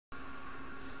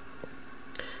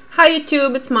Hi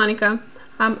YouTube, it's Monica.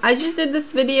 I just did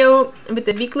this video with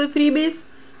the weekly freebies.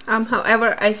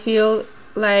 However, I feel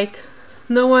like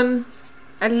no one,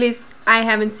 at least I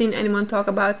haven't seen anyone talk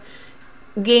about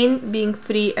Gain being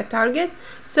free at Target.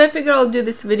 So I figured I'll do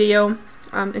this video.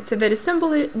 It's a very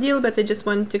simple deal, but I just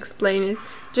wanted to explain it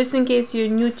just in case you're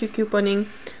new to couponing.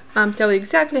 Tell you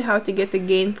exactly how to get the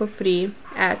Gain for free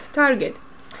at Target.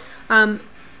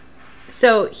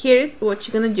 So here's what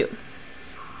you're gonna do.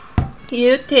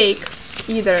 You take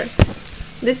either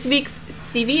this week's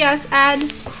CVS ad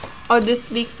or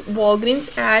this week's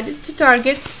Walgreens ad to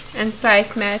Target and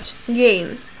price match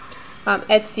Gain.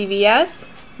 At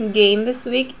CVS, Gain this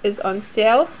week is on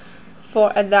sale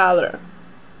for $1.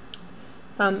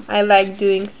 I like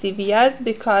doing CVS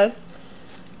because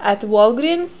at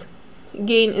Walgreens,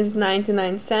 Gain is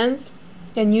 99 cents,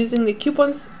 and using the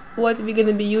coupons, what we're going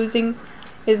to be using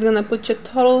is going to put your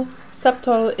total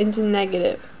subtotal into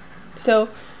negative. So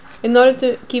in order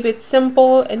to keep it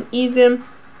simple and easy,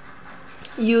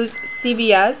 use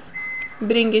CVS,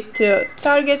 bring it to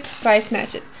Target, price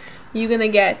match it. You're gonna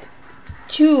get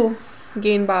 2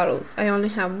 Gain bottles. I only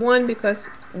have one because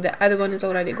the other one is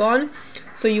already gone.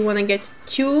 So you want to get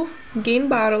 2 Gain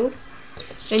bottles,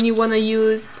 and you want to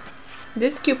use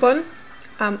this coupon.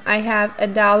 I have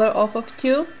 $1 off of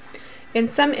 2. In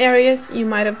some areas you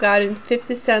might have gotten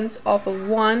 50 cents off of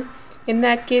 1. In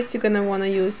that case, you're gonna want to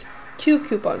use 2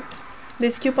 coupons.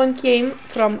 This coupon came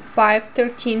from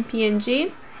 513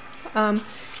 PNG,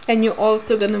 and you're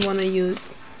also gonna want to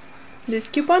use this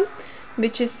coupon,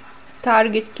 which is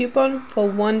Target coupon for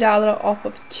 $1 off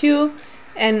of 2,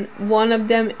 and one of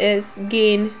them is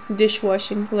Gain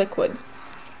dishwashing liquid.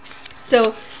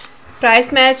 So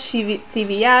price match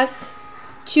CVS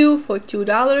 2 for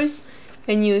 $2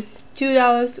 and use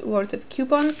 $2 worth of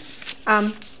coupons.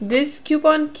 This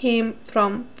coupon came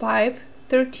from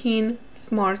 513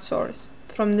 Smart Source,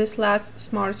 from this last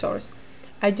Smart Source.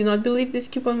 I do not believe this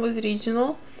coupon was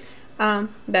regional,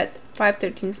 but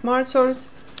 513 Smart Source,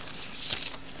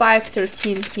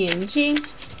 513 PNG,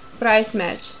 price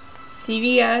match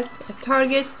CVS at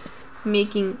Target,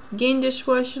 making Gain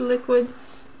dishwasher liquid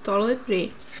totally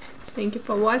free. Thank you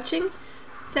for watching.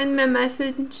 Send me a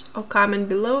message or comment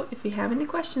below if you have any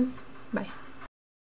questions. Bye.